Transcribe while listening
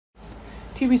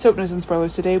TV soap news and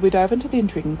spoilers. Today, we dive into the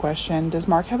intriguing question, does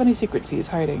Mark have any secrets he is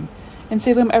hiding? In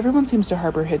Salem, everyone seems to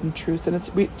harbor hidden truths, and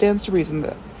it stands to reason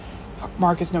that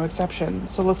Mark is no exception.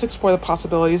 So let's explore the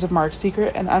possibilities of Mark's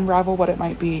secret and unravel what it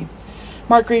might be.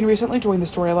 Mark Green recently joined the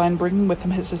storyline, bringing with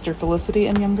him his sister Felicity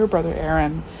and younger brother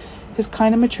Aaron. His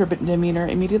kind and mature demeanor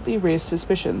immediately raised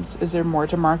suspicions. Is there more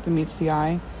to Mark than meets the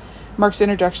eye? Mark's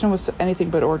introduction was anything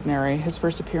but ordinary. His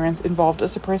first appearance involved a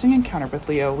surprising encounter with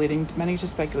Leo, leading many to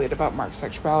speculate about Mark's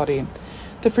sexuality.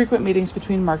 The frequent meetings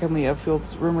between Mark and Leo fueled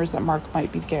rumors that Mark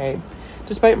might be gay.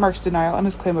 Despite Mark's denial and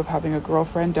his claim of having a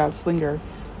girlfriend, doubts linger.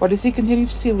 Why does he continue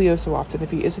to see Leo so often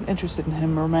if he isn't interested in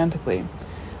him romantically?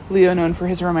 Leo, known for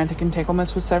his romantic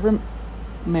entanglements with several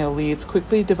male leads,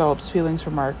 quickly develops feelings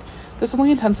for Mark. This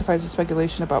only intensifies the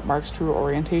speculation about Mark's true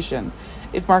orientation.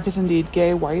 If Mark is indeed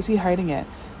gay, why is he hiding it?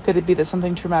 Could it be that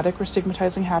something traumatic or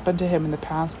stigmatizing happened to him in the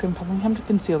past, compelling him to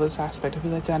conceal this aspect of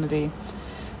his identity?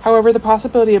 However, the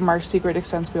possibility of Mark's secret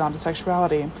extends beyond his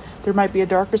sexuality. There might be a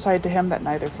darker side to him that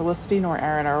neither Felicity nor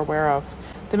Aaron are aware of.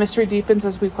 The mystery deepens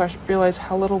as we realize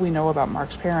how little we know about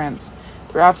Mark's parents.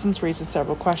 Their absence raises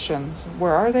several questions.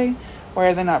 Where are they? Why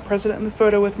are they not present in the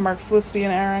photo with Mark, Felicity,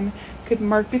 and Aaron? Could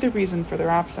Mark be the reason for their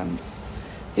absence?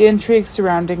 The intrigue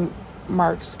surrounding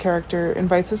Mark's character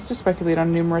invites us to speculate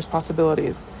on numerous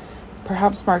possibilities.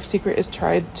 Perhaps Mark's secret is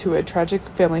tied to a tragic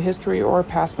family history or a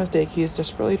past mistake he is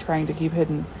desperately trying to keep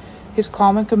hidden. His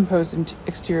calm and composed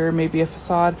exterior may be a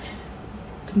facade,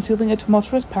 concealing a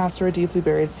tumultuous past or a deeply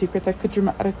buried secret that could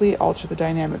dramatically alter the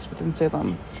dynamics within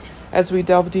Salem. As we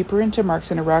delve deeper into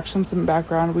Mark's interactions and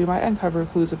background, we might uncover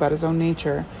clues about his own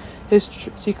nature. His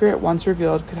secret, once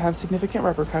revealed, could have significant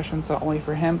repercussions not only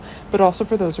for him, but also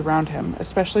for those around him,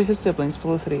 especially his siblings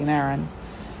Felicity and Aaron.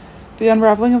 The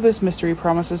unraveling of this mystery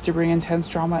promises to bring intense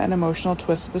drama and emotional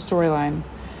twists to the storyline.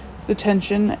 The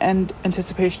tension and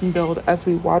anticipation build as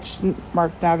we watch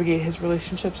Mark navigate his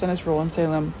relationships and his role in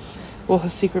Salem. Will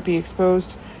his secret be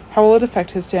exposed? How will it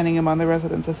affect his standing among the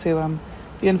residents of Salem?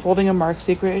 The unfolding of Mark's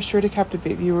secret is sure to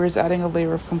captivate viewers, adding a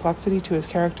layer of complexity to his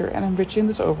character and enriching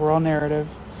this overall narrative.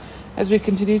 As we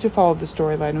continue to follow the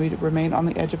storyline, we remain on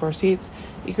the edge of our seats,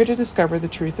 eager to discover the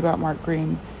truth about Mark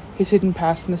Green. His hidden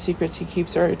past and the secrets he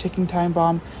keeps are a ticking time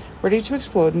bomb, ready to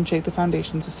explode and shake the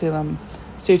foundations of Salem.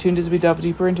 Stay tuned as we delve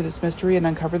deeper into this mystery and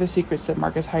uncover the secrets that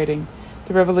Mark is hiding.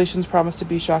 The revelations promise to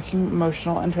be shocking,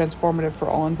 emotional, and transformative for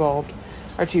all involved.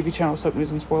 Our TV channel, Soap News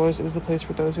and Spoilers, is the place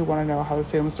for those who want to know how the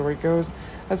Salem story goes,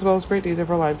 as well as great days of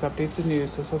our lives, updates, and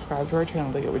news, so subscribe to our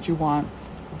channel to get what you want.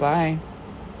 Bye.